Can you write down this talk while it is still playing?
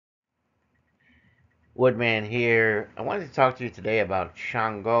Woodman here. I wanted to talk to you today about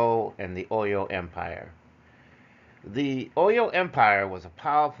Shango and the Oyo Empire. The Oyo Empire was a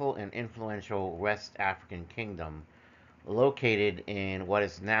powerful and influential West African kingdom located in what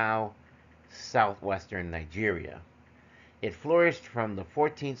is now southwestern Nigeria. It flourished from the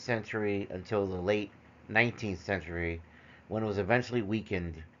 14th century until the late 19th century, when it was eventually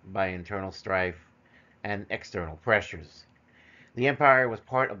weakened by internal strife and external pressures. The empire was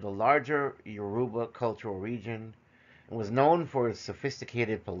part of the larger Yoruba cultural region and was known for its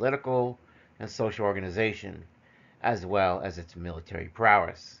sophisticated political and social organization, as well as its military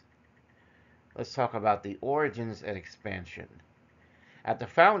prowess. Let's talk about the origins and expansion. At the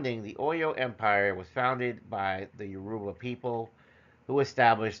founding, the Oyo Empire was founded by the Yoruba people who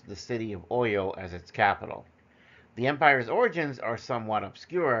established the city of Oyo as its capital. The empire's origins are somewhat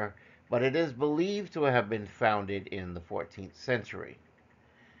obscure, but it is believed to have been founded in the 14th century.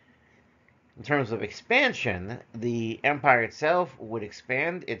 In terms of expansion, the empire itself would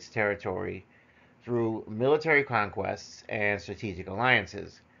expand its territory through military conquests and strategic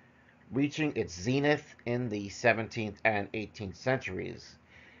alliances, reaching its zenith in the 17th and 18th centuries.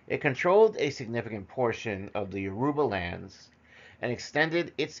 It controlled a significant portion of the Yoruba lands and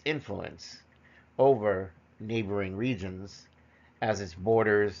extended its influence over neighboring regions as its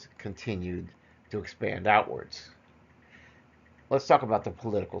borders continued to expand outwards. Let's talk about the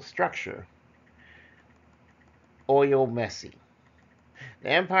political structure. Oyo Messi.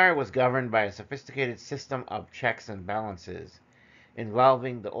 The empire was governed by a sophisticated system of checks and balances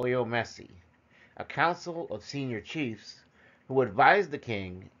involving the Oyo Messi, a council of senior chiefs who advised the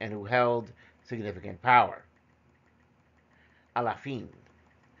king and who held significant power. Alaafin.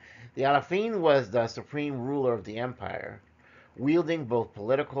 The Alaafin was the supreme ruler of the empire, wielding both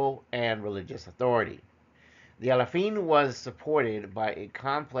political and religious authority. The Alaafin was supported by a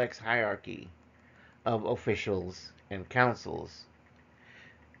complex hierarchy of officials and councils.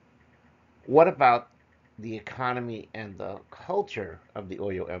 What about the economy and the culture of the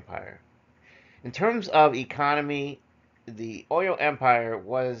Oyo Empire? In terms of economy, the Oyo Empire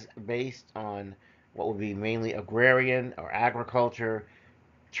was based on what would be mainly agrarian or agriculture,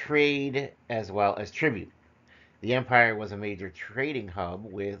 trade, as well as tribute. The empire was a major trading hub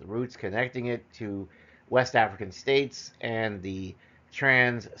with routes connecting it to West African states and the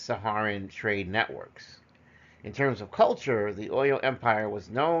trans Saharan trade networks. In terms of culture, the Oyo Empire was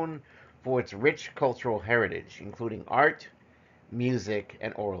known for its rich cultural heritage, including art, music,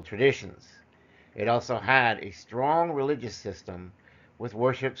 and oral traditions. It also had a strong religious system with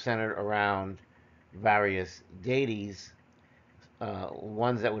worship centered around various deities,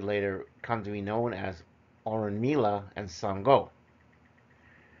 ones that would later come to be known as Oranmiyan and Ṣàngó.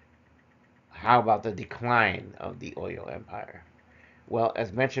 How about the decline of the Oyo Empire? Well,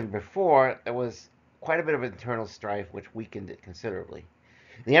 as mentioned before, there was quite a bit of internal strife which weakened it considerably.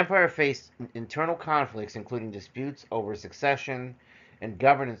 The empire faced internal conflicts, including disputes over succession and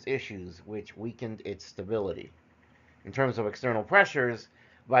governance issues, which weakened its stability. In terms of external pressures,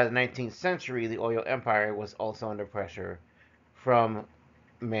 by the 19th century, the Oyo Empire was also under pressure from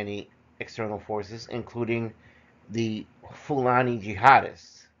many external forces, including the Fulani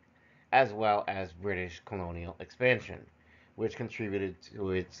jihadists, as well as British colonial expansion, which contributed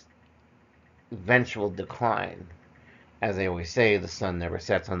to its eventual decline. As they always say, the sun never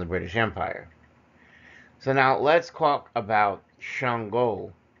sets on the British Empire. So now let's talk about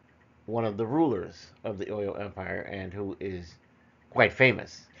Shango, one of the rulers of the Oyo Empire and who is quite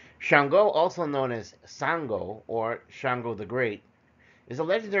famous. Shango, also known as Ṣàngó or Shango the Great, is a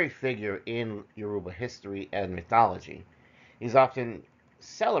legendary figure in Yoruba history and mythology. He's often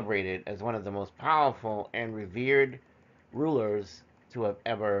celebrated as one of the most powerful and revered rulers to have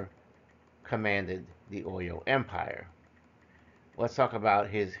ever commanded the Oyo Empire. Let's talk about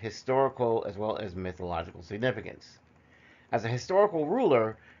his historical as well as mythological significance. As a historical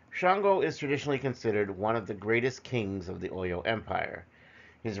ruler, Shango is traditionally considered one of the greatest kings of the Oyo Empire.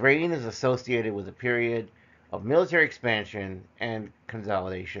 His reign is associated with a period of military expansion and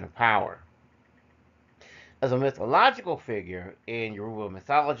consolidation of power. As a mythological figure in Yoruba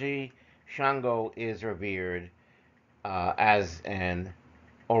mythology, Shango is revered as an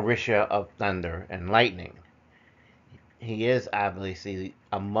Orisha of thunder and lightning. He is obviously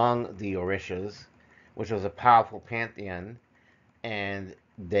among the Orishas, which was a powerful pantheon, and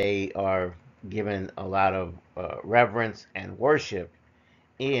they are given a lot of reverence and worship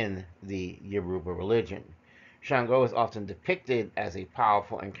in the Yoruba religion. Shango is often depicted as a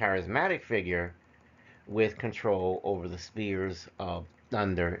powerful and charismatic figure with control over the spheres of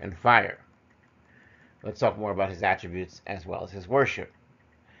thunder and fire. Let's talk more about his attributes as well as his worship.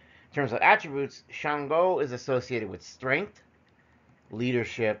 In terms of attributes, Shango is associated with strength,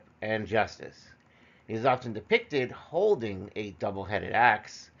 leadership, and justice. He is often depicted holding a double-headed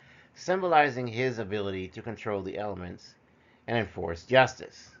axe, symbolizing his ability to control the elements and enforce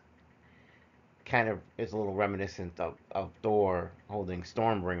justice. Kind of is a little reminiscent of Thor holding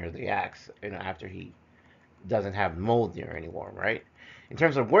Stormbringer, the axe, after he doesn't have Mjolnir anymore, right? In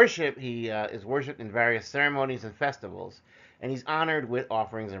terms of worship, he is worshipped in various ceremonies and festivals, and he's honored with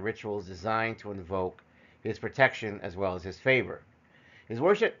offerings and rituals designed to invoke his protection as well as his favor. His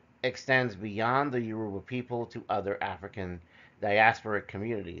worship extends beyond the Yoruba people to other African diasporic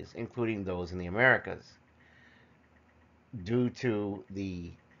communities, including those in the Americas. Due to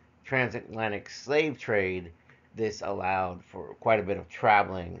the transatlantic slave trade, this allowed for quite a bit of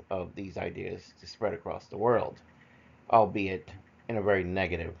traveling of these ideas to spread across the world, albeit in a very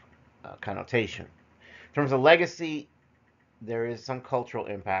negative connotation. In terms of legacy, there is some cultural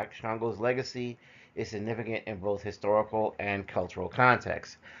impact. Shango's legacy is significant in both historical and cultural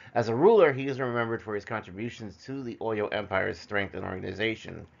contexts. As a ruler, he is remembered for his contributions to the Oyo Empire's strength and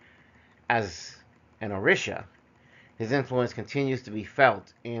organization. As an Orisha, his influence continues to be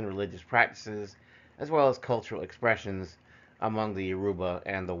felt in religious practices as well as cultural expressions among the Yoruba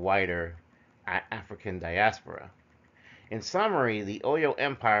and the wider African diaspora. In summary, the Oyo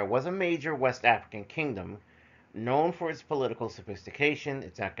Empire was a major West African kingdom known for its political sophistication,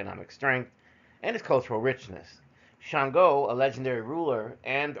 its economic strength, and its cultural richness. Shango, a legendary ruler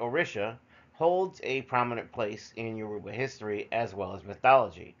and Orisha, holds a prominent place in Yoruba history as well as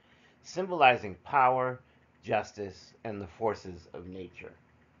mythology, symbolizing power, justice, and the forces of nature.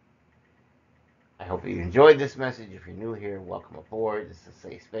 I hope you enjoyed this message. If you're new here, welcome aboard. This is a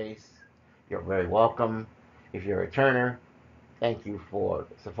safe space. You're very welcome. If you're a returner, thank you for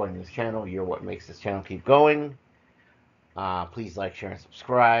supporting this channel. You're what makes this channel keep going. Please like, share, and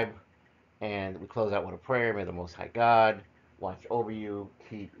subscribe. And we close out with a prayer. May the Most High God watch over you,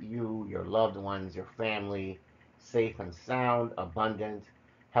 keep you, your loved ones, your family safe and sound, abundant,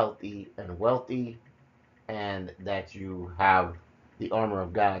 healthy, and wealthy, and that you have the armor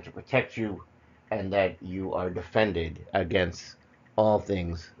of God to protect you, and that you are defended against all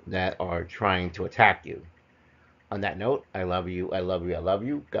things that are trying to attack you. On that note, I love you, I love you, I love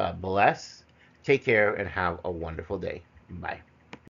you. God bless. Take care and have a wonderful day. Bye.